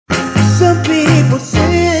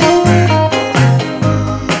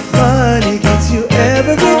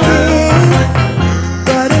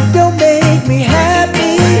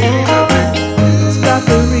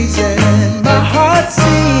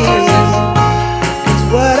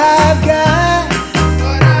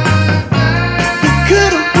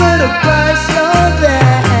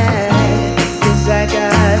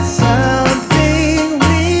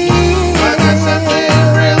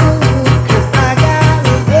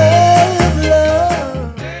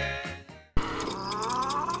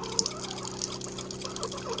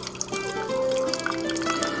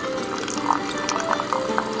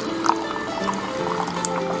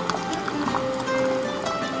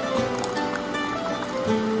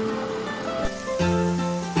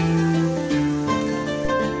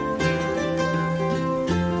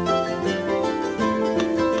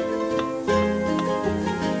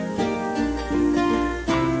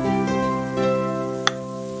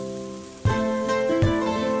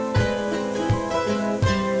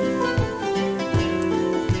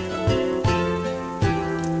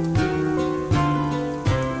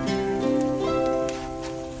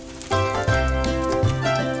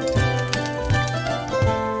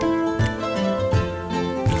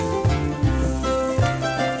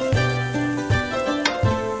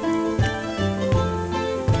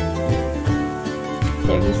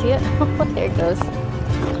There it goes.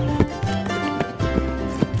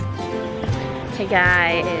 Hey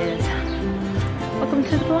guys, welcome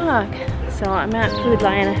to the vlog. So I'm at Food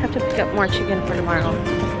Lion. I have to pick up more chicken for tomorrow,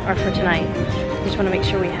 or for tonight. I just want to make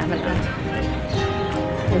sure we have enough.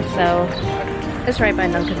 And so it's right by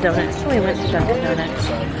Dunkin' Donuts, so we went to Dunkin' Donuts.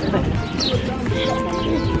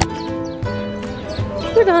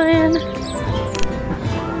 Food Lion.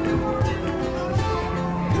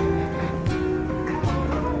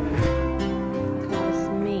 This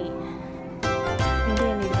meat. Maybe I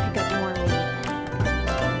need to pick up more meat.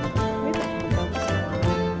 Maybe I can go somewhere.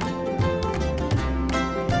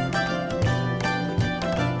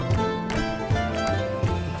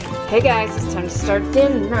 Hey guys, it's time to start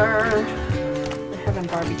dinner. We're having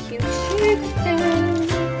barbecue chicken.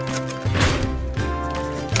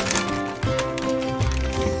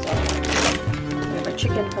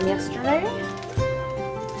 Chicken from yesterday.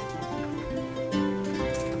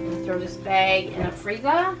 Throw this bag in a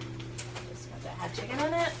freezer. Just because it had chicken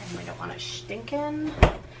in it and we don't want it stinking.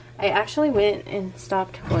 I actually went and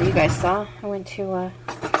stopped, well you guys saw, I went to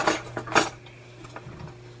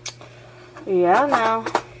yeah, now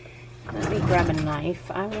let me grab a knife.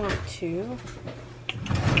 I want to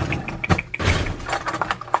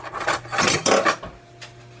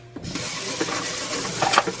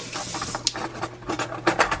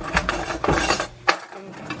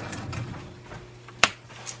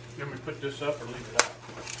this up or leave it out?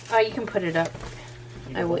 Oh, you can put it up.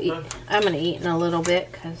 I will eat. I'm gonna eat in a little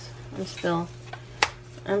bit because I'm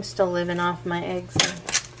still living off my eggs and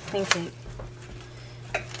pancake.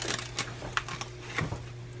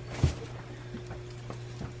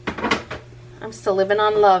 I'm still living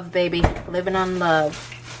on love, baby. Living on love.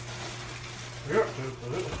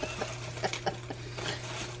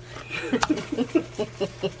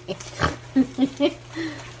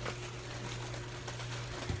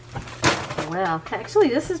 Well, actually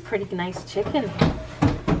this is pretty nice chicken,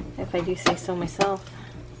 if I do say so myself.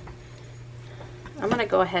 I'm going to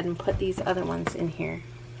go ahead and put these other ones in here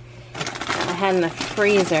that I had in the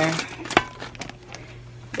freezer.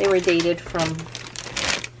 They were dated from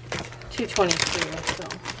 2/22, so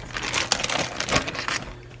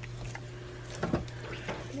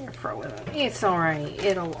they're frozen. It's alright.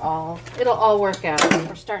 It'll all work out.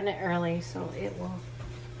 We're starting it early, so it will.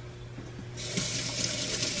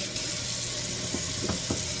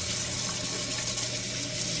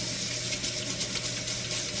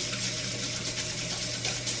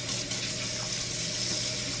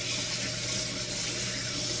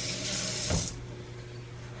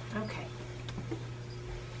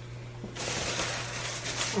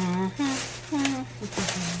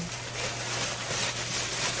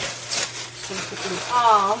 Put them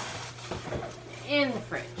all in the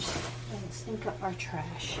fridge and stink up our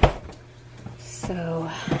trash. So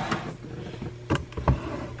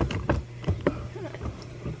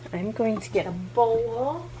I'm going to get a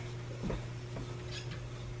bowl.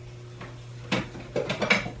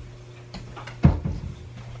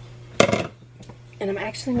 And I'm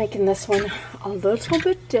actually making this one a little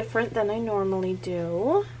bit different than I normally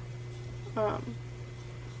do.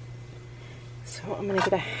 So I'm going to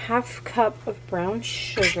get a half cup of brown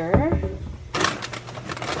sugar. Put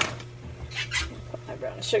my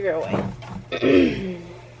brown sugar away.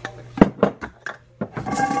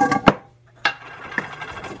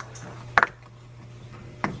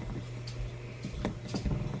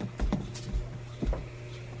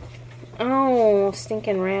 Oh,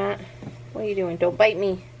 stinking rat. What are you doing? Don't bite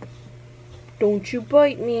me. Don't you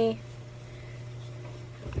bite me.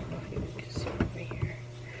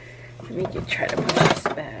 Let me try to push this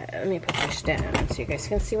back. Let me put this down so you guys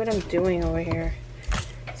can see what I'm doing over here.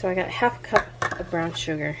 So I got half a cup of brown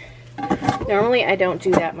sugar. Normally I don't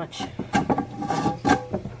do that much.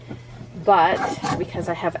 But because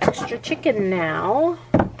I have extra chicken now,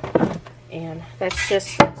 and that's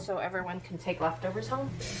just so everyone can take leftovers home.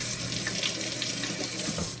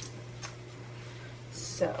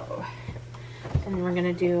 So, and we're going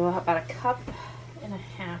to do about a cup and a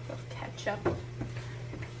half of ketchup.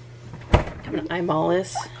 I'm going to eyeball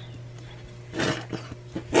this.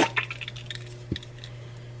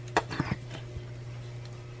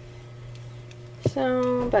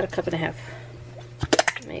 So, about a cup and a half,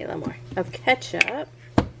 maybe a little more, of ketchup.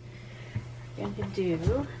 We're going to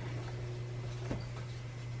do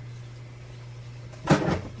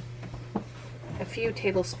a few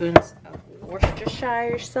tablespoons of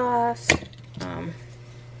Worcestershire sauce.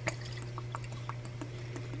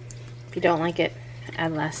 If you don't like it,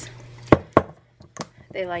 add less.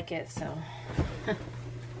 They like it, so.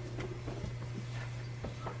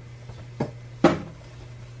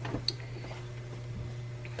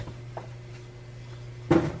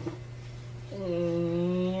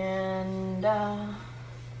 And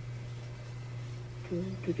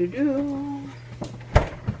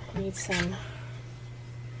need some.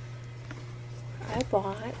 I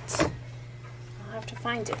bought. I'll have to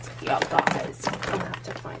find it, y'all guys. I'll have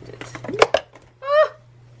to find it. Ah! I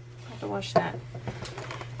have to wash that.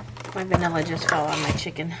 My vanilla just fell on my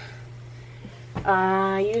chicken.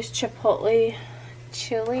 I used Chipotle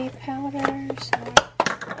chili powder. So,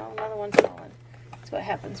 oh, another one's fallen. That's what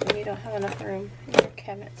happens when you don't have enough room in your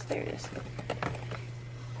cabinets. There it is.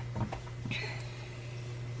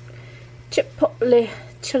 Chipotle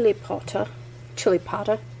chili powder. Chili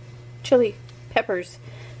powder. Chili peppers.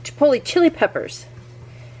 Chipotle chili peppers.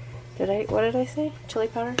 What did I say? Chili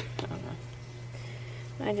powder? I don't know.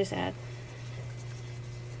 I just add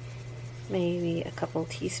maybe a couple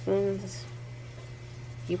teaspoons.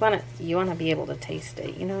 You wanna be able to taste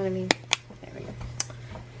it, you know what I mean? There we go.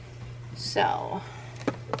 So,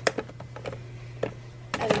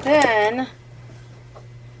 and then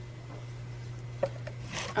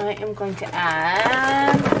I am going to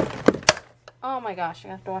add, oh my gosh, I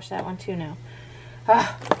have to wash that one too now.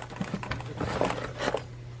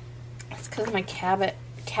 It's because my cabinet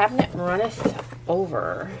runneth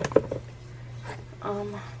over. I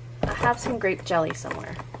have some grape jelly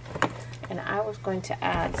somewhere, and I was going to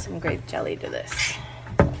add some grape jelly to this.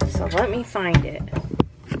 So let me find it.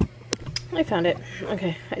 I found it.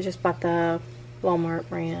 Okay, I just bought the Walmart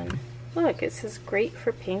brand. Look, it says great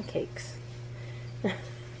for pancakes.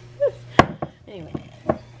 Anyway.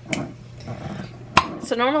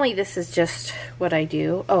 So normally this is just what I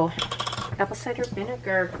do. Oh, apple cider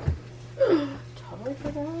vinegar. Totally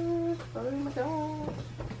forgot. Oh my god.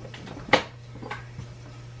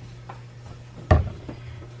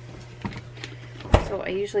 So I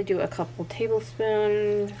usually do a couple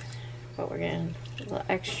tablespoons, but we're getting a little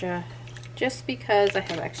extra just because I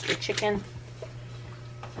have extra chicken.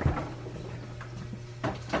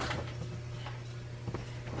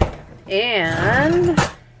 And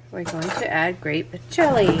we're going to add grape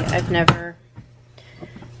jelly. I've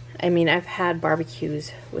had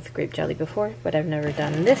barbecues with grape jelly before, but I've never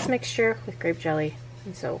done this mixture with grape jelly.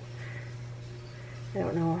 And so, I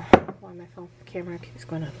don't know why my phone camera keeps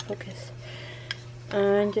going out of focus.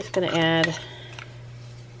 I'm just going to add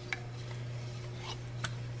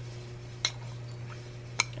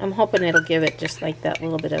I'm hoping it'll give it just like that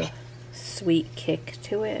little bit of sweet kick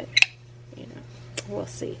to it. You know, we'll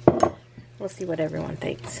see. We'll see what everyone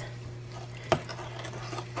thinks.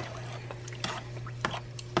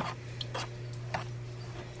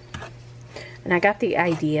 And I got the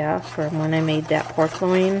idea from when I made that pork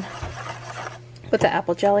loin with the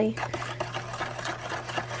apple jelly.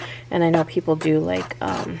 And I know people do like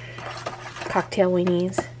cocktail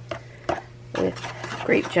weenies with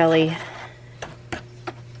grape jelly.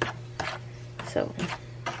 So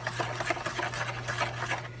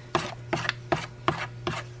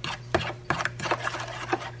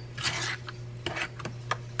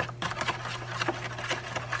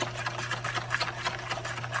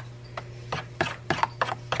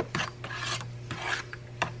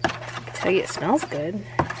I tell you, it smells good.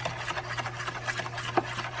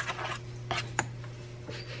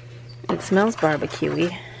 It smells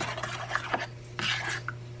barbecue-y.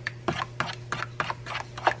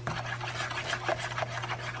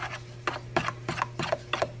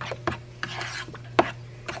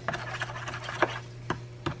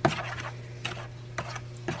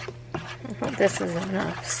 I hope this is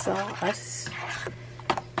enough sauce.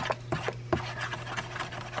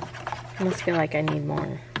 I almost feel like I need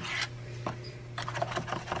more.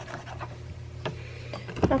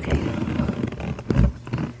 Okay.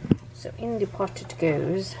 So in the pot it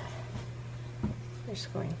goes. I'm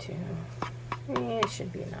just going to, it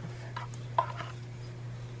should be enough. I'll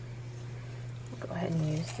go ahead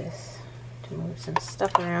and use this to move some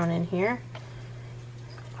stuff around in here.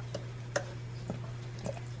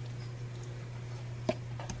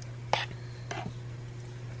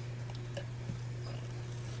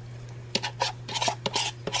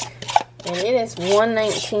 And it is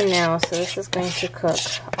 1:19 now, so this is going to cook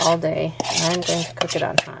all day. And I'm going to cook it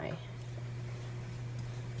on high.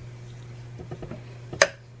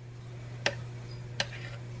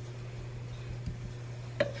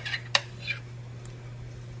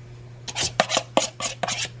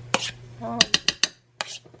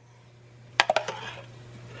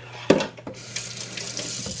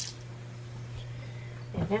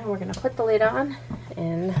 And now we're going to put the lid on,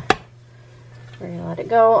 and we're going to let it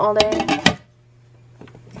go all day.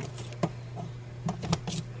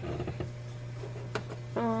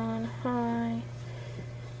 On high.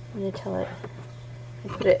 I'm going to tell it, I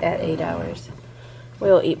put it at 8 hours.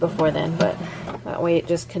 We'll eat before then, but that way it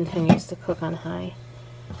just continues to cook on high.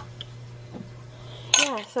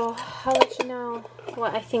 Yeah, so I'll let you know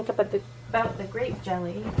what I think about the grape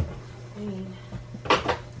jelly.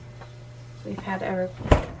 We've had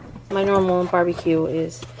my normal barbecue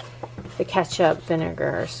is the ketchup,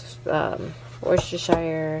 vinegar,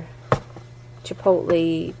 Worcestershire,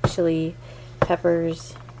 chipotle, chili,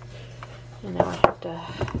 peppers, and now I have to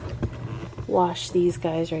wash these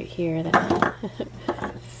guys right here that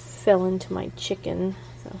fell into my chicken,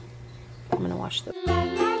 so I'm gonna wash them.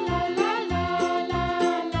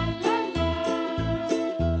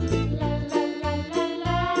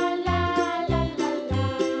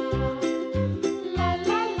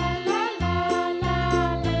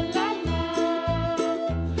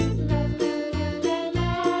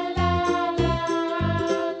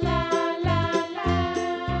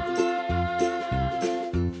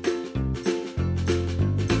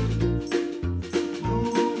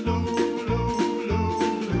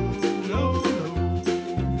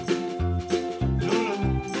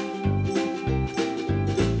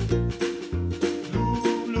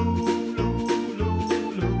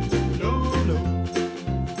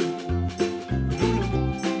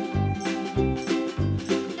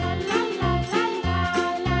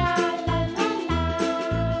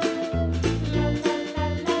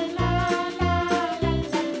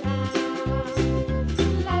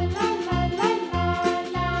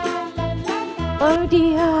 Oh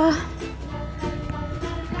dear.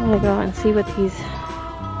 I'm gonna go and see what these...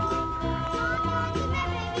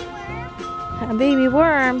 A baby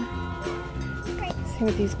worm. See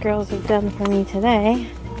what these girls have done for me today.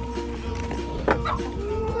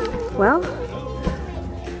 Well,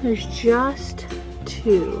 there's just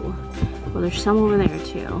 2. Well, there's some over there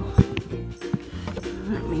too.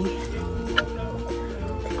 Let me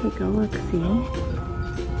take a look, see.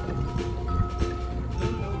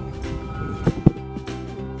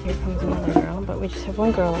 Here comes another girl, but we just have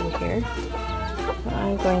one girl over here. So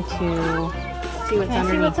I'm going to see what's underneath.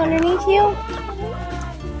 See what's underneath you?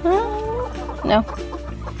 Huh? No.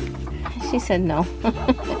 She said no.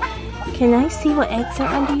 Can I see what eggs are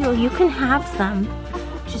under you? You can have some,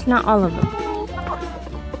 just not all of them.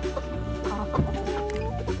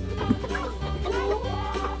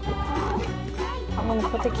 I'm gonna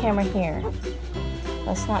put the camera here.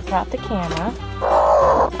 Let's not drop the camera.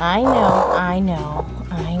 I know, I know,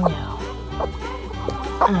 I know.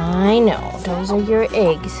 I know, those are your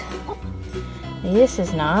eggs. This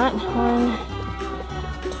is not. 1,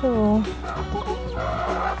 2,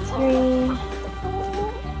 3,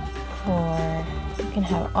 4. You can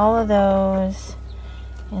have all of those.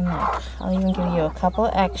 And look, I'll even give you a couple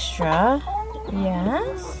extra.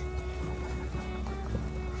 Yes.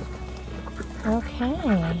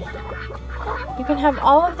 Okay. You can have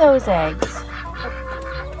all of those eggs.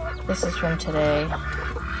 This is from today.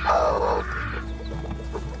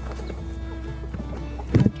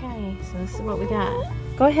 Okay, so this is what we got.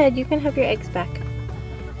 Go ahead, you can have your eggs back.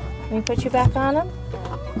 Let me put you back on them.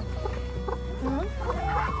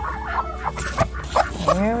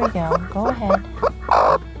 There we go. Go ahead.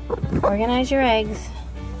 Organize your eggs.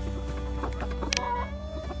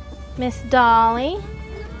 Miss Dolly.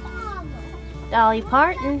 Dolly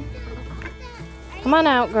Parton. Come on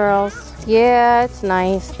out, girls. Yeah, it's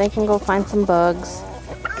nice. They can go find some bugs.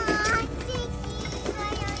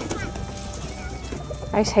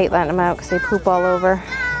 I just hate letting them out because they poop all over.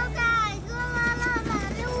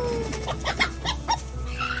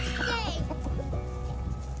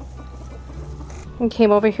 I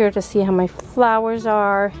came over here to see how my flowers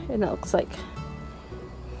are, and it looks like... I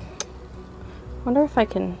wonder if I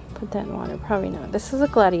can put that in water. Probably not. This is a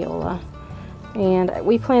gladiola. And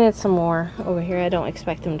we planted some more over here. I don't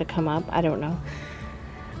expect them to come up. I don't know.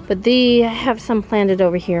 But I have some planted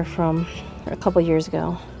over here from a couple years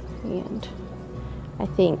ago. And I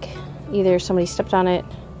think either somebody stepped on it,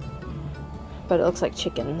 but it looks like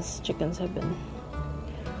chickens. Chickens have been.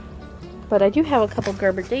 But I do have a couple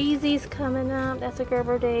Gerber daisies coming up. That's a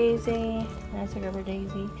Gerber daisy. That's a Gerber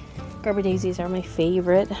daisy. Gerber daisies are my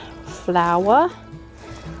favorite flower.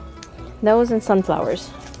 Those and sunflowers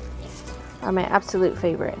are my absolute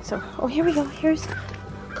favorite. So, oh, here we go. Here's a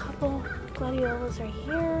couple gladiolas right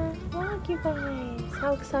here. Look, you guys.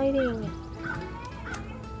 How exciting.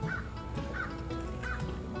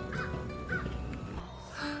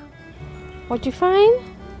 What'd you find?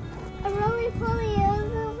 A roly-poly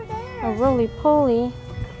is over there. A roly-poly.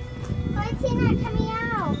 Why is he not coming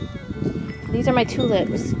out? These are my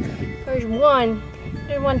tulips. There's one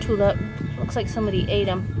tulip. Looks like somebody ate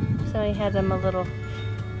them. Somebody had them a little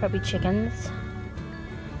probably chickens.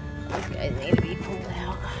 These guys need to be pulled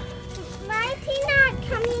out. Why is he not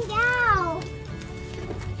coming out?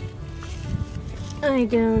 I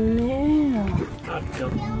don't know.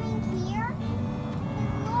 Going here?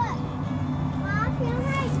 And look. Mom, feel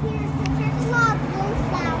right here because there's a lot of blue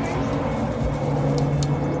flowers.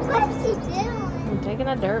 What is she doing? I'm taking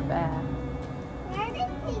a dirt bath. Where are they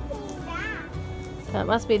taking that? That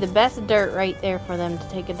must be the best dirt right there for them to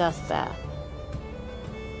take a dust bath.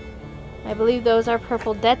 I believe those are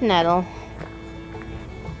purple dead nettle.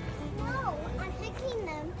 No, I'm picking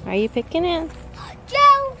them. Are you picking it?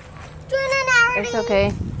 Joe, doing an Aberdeen. It's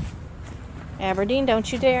okay. Aberdeen, don't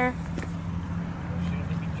you dare.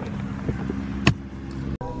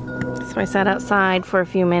 So I sat outside for a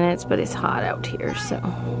few minutes, but it's hot out here, so.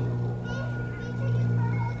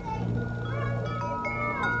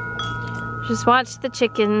 Just watch the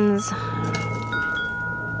chickens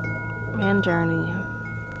and Journey.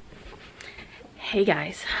 Hey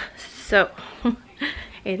guys, so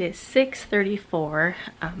it is 6:34.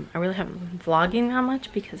 I really haven't been vlogging that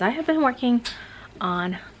much because I have been working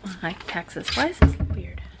on my taxes. Why is this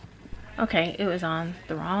weird? Okay, it was on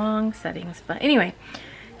the wrong settings, but anyway,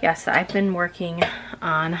 yes, I've been working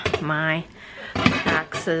on my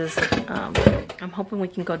taxes. I'm hoping we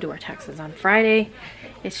can go do our taxes on Friday.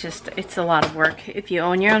 It's a lot of work. If you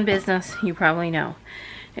own your own business, you probably know.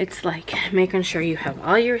 It's like making sure you have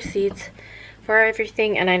all your receipts for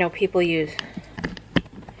everything, and I know people use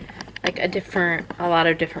like a lot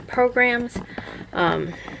of different programs.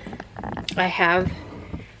 I have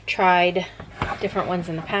tried different ones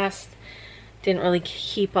in the past. Didn't really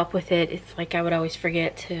keep up with it. It's like I would always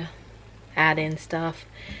forget to add in stuff.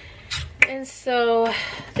 And so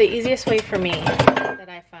the easiest way for me that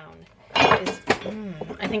I found is,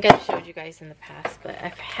 I think I've showed you guys in the past, but I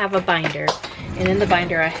have a binder, and in the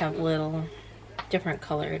binder I have little different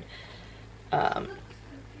colored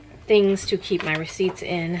things to keep my receipts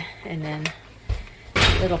in, and then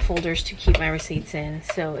little folders to keep my receipts in.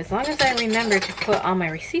 So as long as I remember to put all my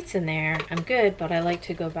receipts in there, I'm good, but I like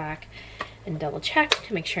to go back and double check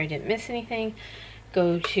to make sure I didn't miss anything.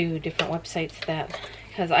 Go to different websites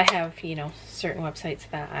because I have, you know, certain websites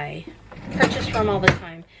that I purchase from all the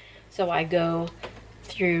time. So I go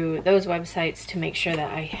through those websites to make sure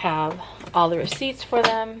that I have all the receipts for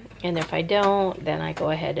them, and if I don't, then I go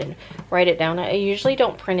ahead and write it down. I usually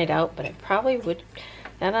don't print it out, but I probably would,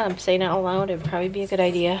 now that I'm saying it out loud, it would probably be a good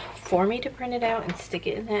idea for me to print it out and stick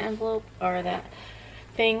it in that envelope or that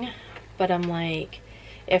thing. But I'm like,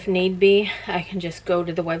 if need be, I can just go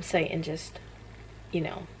to the website and just, you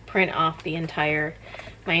know, print off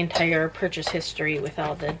my entire purchase history with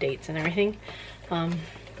all the dates and everything.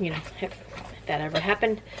 You know, if that ever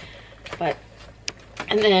happened. But,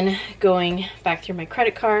 and then going back through my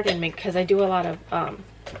credit card and because I do a lot of,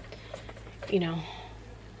 you know,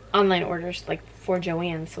 online orders like for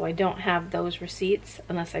Joanne, so I don't have those receipts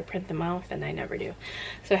unless I print them out, and I never do.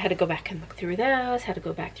 So I had to go back and look through those, had to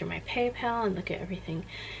go back through my PayPal and look at everything.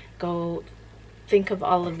 Go think of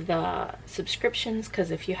all of the subscriptions, because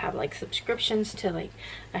if you have like subscriptions to, like,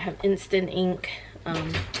 I have Instant Ink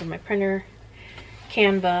for my printer,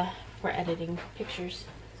 Canva for editing pictures.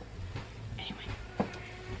 So, anyway,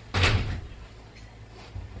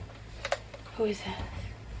 who is that?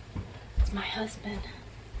 It's my husband.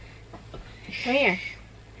 Come here.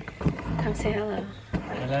 Come say hello.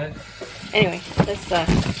 Hello. Anyway, let's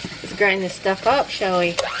grind this stuff up, shall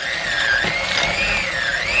we?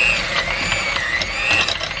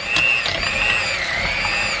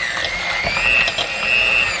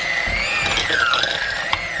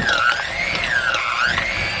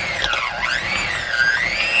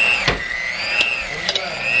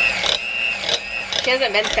 She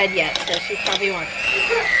hasn't been fed yet, so she probably won't.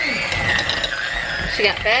 She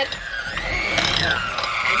got fed?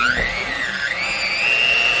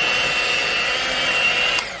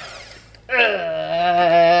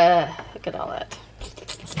 Look at all that.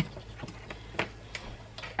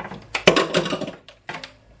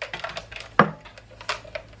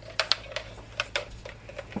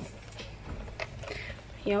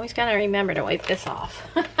 You always gotta remember to wipe this off.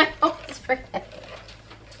 I always forget.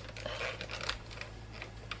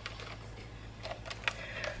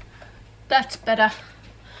 That's better.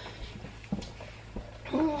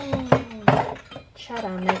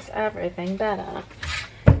 Cheddar makes everything better.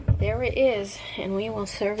 There it is, and we will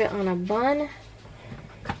serve it on a bun,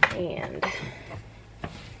 and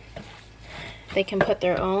they can put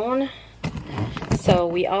their own. So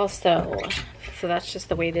we also, so that's just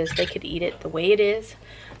the way it is. They could eat it the way it is,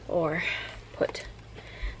 or put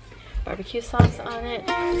barbecue sauce on it.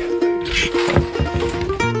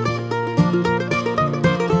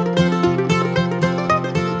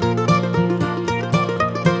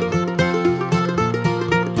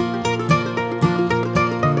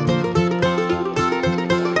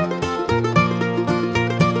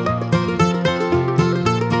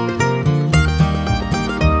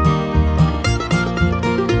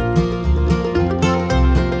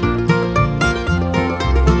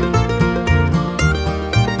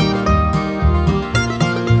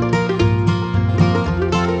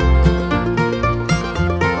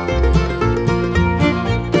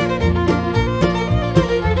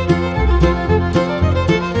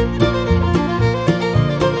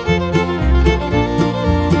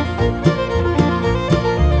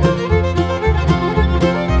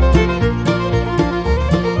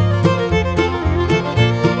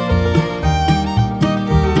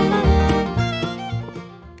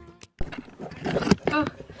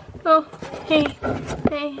 Oh, hey, I'm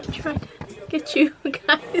trying to get you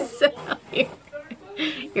guys out here.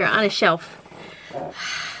 You're on a shelf.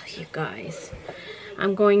 You guys.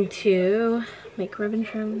 I'm going to make ribbon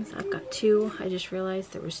trims. I've got 2. I just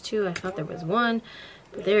realized there was 2. I thought there was 1,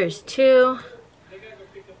 but there is 2.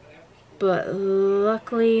 But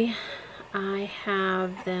luckily, I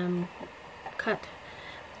have them cut.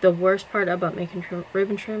 The worst part about making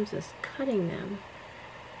ribbon trims is cutting them.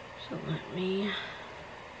 So let me...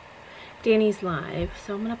 Danny's live,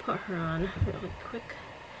 so I'm gonna put her on really quick.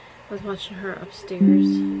 I was watching her upstairs.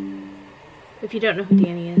 If you don't know who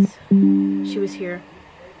Danny is, she was here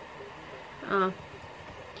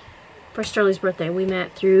for Sterling's birthday. We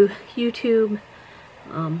met through YouTube.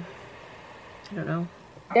 I don't know.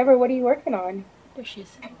 Deborah, what are you working on? There she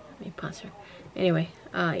is. Let me pause her. Anyway,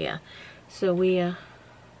 yeah. So we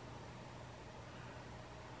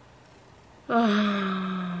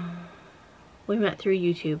met through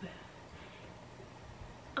YouTube.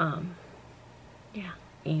 Yeah,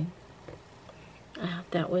 and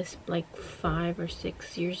that was like 5 or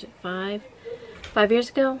 6 years, 5 years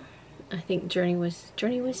ago. I think Journey was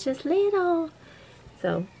just little.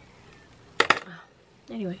 So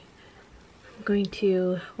anyway, I'm going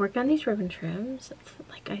to work on these ribbon trims. It's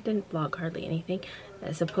like I didn't vlog hardly anything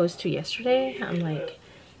as opposed to yesterday. I'm like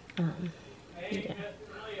yeah,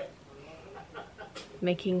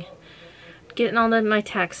 getting all my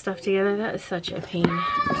tax stuff together. That is such a pain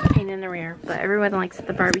in the rear. But everyone likes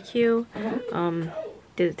the barbecue.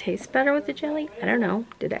 Did it taste better with the jelly? I don't know.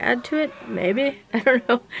 Did it add to it? Maybe. I don't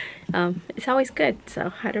know. It's always good,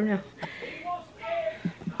 so I don't know.